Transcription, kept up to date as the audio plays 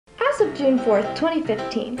As of June 4,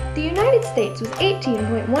 2015, the United States was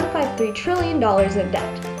 $18.153 trillion in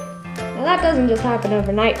debt. Now that doesn't just happen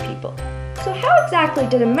overnight, people. So how exactly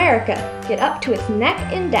did America get up to its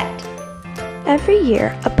neck in debt? Every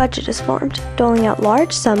year, a budget is formed, doling out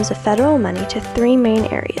large sums of federal money to three main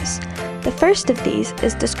areas. The first of these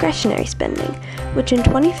is discretionary spending, which in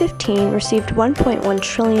 2015 received $1.1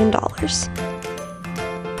 trillion.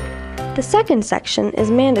 The second section is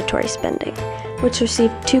mandatory spending, which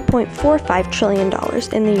received $2.45 trillion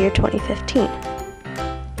in the year 2015.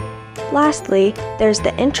 Lastly, there's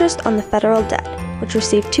the interest on the federal debt, which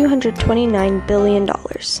received $229 billion.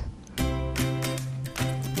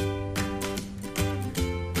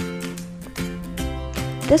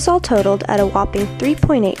 This all totaled at a whopping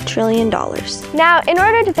 $3.8 trillion. Now, in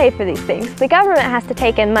order to pay for these things, the government has to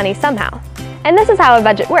take in money somehow. And this is how a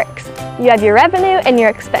budget works. You have your revenue and your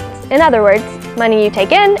expense. In other words, money you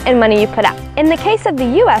take in and money you put out. In the case of the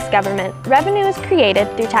U.S. government, revenue is created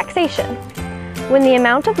through taxation. When the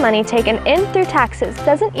amount of money taken in through taxes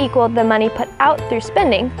doesn't equal the money put out through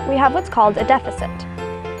spending, we have what's called a deficit.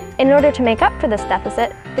 In order to make up for this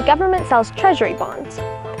deficit, the government sells treasury bonds.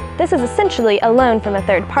 This is essentially a loan from a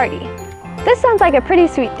third party. This sounds like a pretty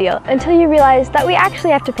sweet deal until you realize that we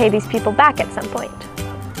actually have to pay these people back at some point.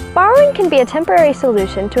 Borrowing can be a temporary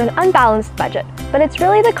solution to an unbalanced budget, but it's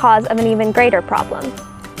really the cause of an even greater problem.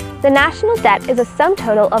 The national debt is a sum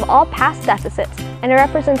total of all past deficits, and it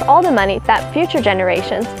represents all the money that future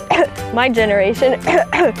generations, my generation,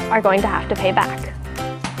 are going to have to pay back.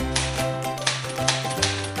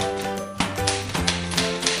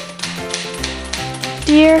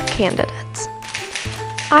 Dear candidates,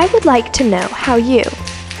 I would like to know how you,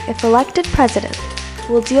 if elected president,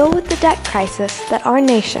 will deal with the debt crisis that our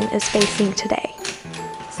nation is facing today.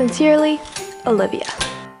 Sincerely, Olivia.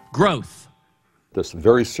 Growth. This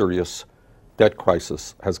very serious debt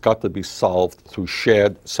crisis has got to be solved through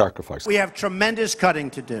shared sacrifice. We have tremendous cutting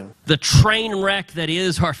to do. The train wreck that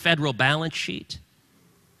is our federal balance sheet.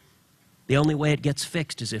 The only way it gets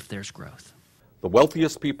fixed is if there's growth. The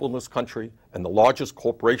wealthiest people in this country and the largest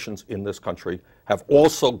corporations in this country have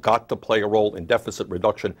also got to play a role in deficit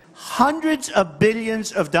reduction. Hundreds of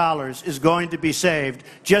billions of dollars is going to be saved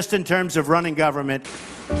just in terms of running government.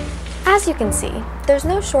 As you can see, there's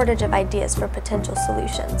no shortage of ideas for potential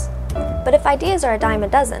solutions. But if ideas are a dime a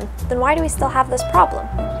dozen, then why do we still have this problem?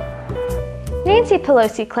 Nancy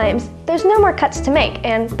Pelosi claims there's no more cuts to make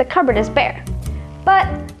and the cupboard is bare. But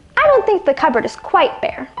I don't think the cupboard is quite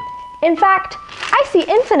bare. In fact, I see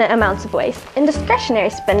infinite amounts of waste in discretionary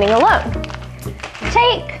spending alone.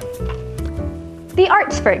 Take the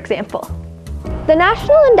arts, for example. The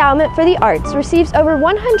National Endowment for the Arts receives over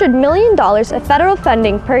 $100 million of federal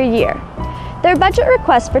funding per year. Their budget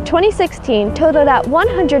request for 2016 totaled at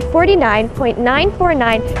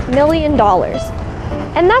 $149.949 million.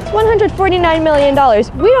 And that's $149 million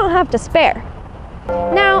we don't have to spare.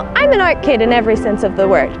 Now, I'm an art kid in every sense of the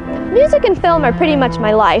word. Music and film are pretty much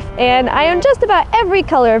my life, and I own just about every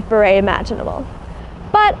color of beret imaginable.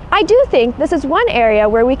 But I do think this is one area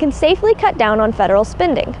where we can safely cut down on federal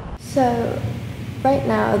spending. So, right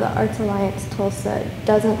now, the Arts Alliance Tulsa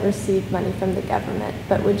doesn't receive money from the government,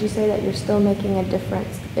 but would you say that you're still making a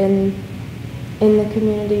difference in the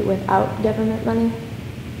community without government money?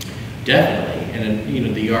 Definitely,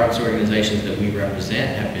 and the arts organizations that we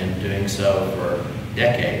represent have been doing so for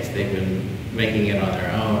decades. They've been making it on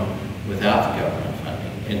their own without the government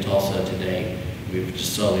funding. In Tulsa today, we've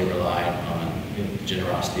just solely relied on the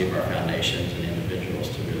generosity of our foundations and individuals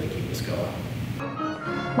to really keep us going.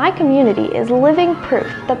 My community is living proof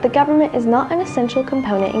that the government is not an essential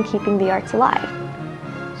component in keeping the arts alive.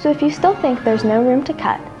 So if you still think there's no room to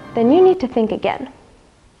cut, then you need to think again.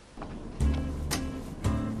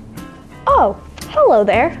 Oh, hello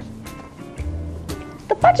there.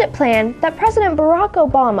 The budget plan that President Barack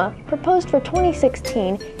Obama proposed for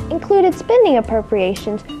 2016 included spending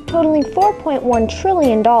appropriations totaling $4.1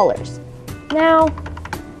 trillion. Now,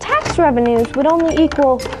 tax revenues would only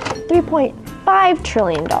equal $3.5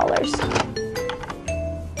 trillion.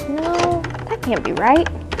 No, that can't be right.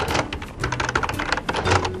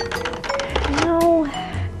 No.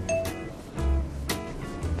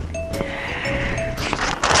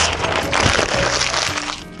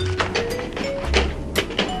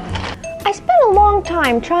 I spent a long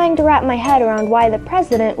time trying to wrap my head around why the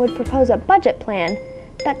president would propose a budget plan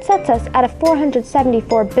that sets us at a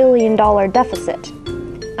 $474 billion deficit.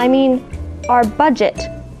 I mean, our budget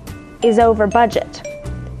is over budget.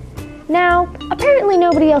 Now, apparently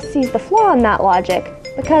nobody else sees the flaw in that logic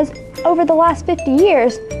because over the last 50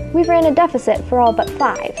 years, we've ran a deficit for all but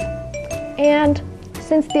 5. And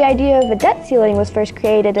Since the idea of a debt ceiling was first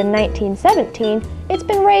created in 1917, it's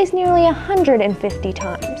been raised nearly 150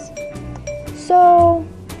 times. So,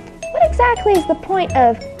 what exactly is the point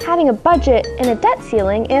of having a budget and a debt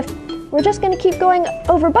ceiling if we're just going to keep going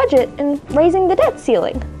over budget and raising the debt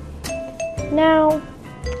ceiling? Now,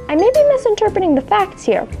 I may be misinterpreting the facts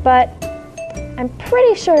here, but I'm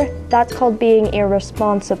pretty sure that's called being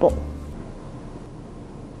irresponsible.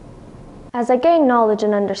 As I gained knowledge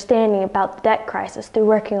and understanding about the debt crisis through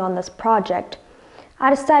working on this project, I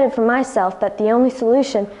decided for myself that the only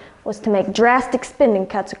solution was to make drastic spending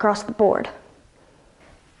cuts across the board.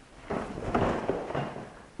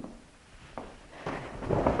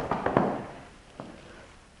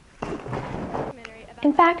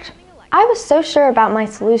 In fact, I was so sure about my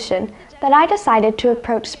solution that I decided to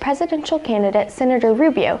approach presidential candidate Senator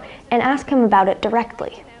Rubio and ask him about it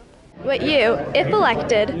directly. What you, if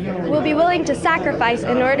elected, will be willing to sacrifice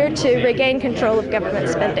in order to regain control of government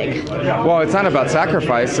spending? Well, it's not about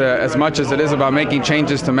sacrifice as much as it is about making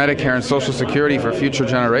changes to Medicare and Social Security for future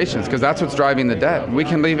generations, because that's what's driving the debt. We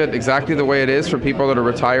can leave it exactly the way it is for people that are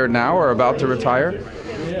retired now or about to retire.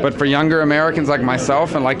 But for younger Americans like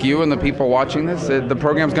myself and like you and the people watching this, the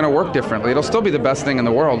program's going to work differently. It'll still be the best thing in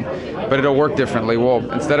the world, but it'll work differently. Well,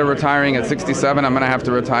 instead of retiring at 67, I'm going to have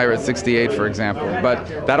to retire at 68, for example.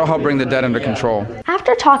 But that'll help bring the debt under control.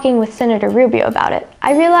 After talking with Senator Rubio about it,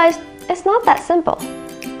 I realized it's not that simple.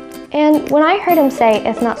 And when I heard him say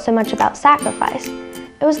it's not so much about sacrifice,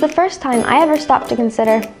 it was the first time I ever stopped to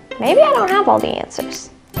consider, maybe I don't have all the answers.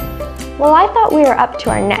 Well, I thought we were up to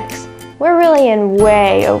our necks. We're really in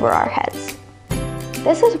way over our heads.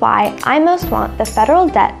 This is why I most want the federal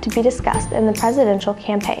debt to be discussed in the presidential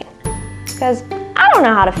campaign. Because I don't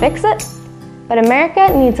know how to fix it, but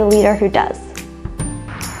America needs a leader who does.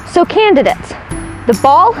 So candidates, the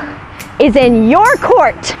ball is in your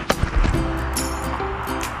court.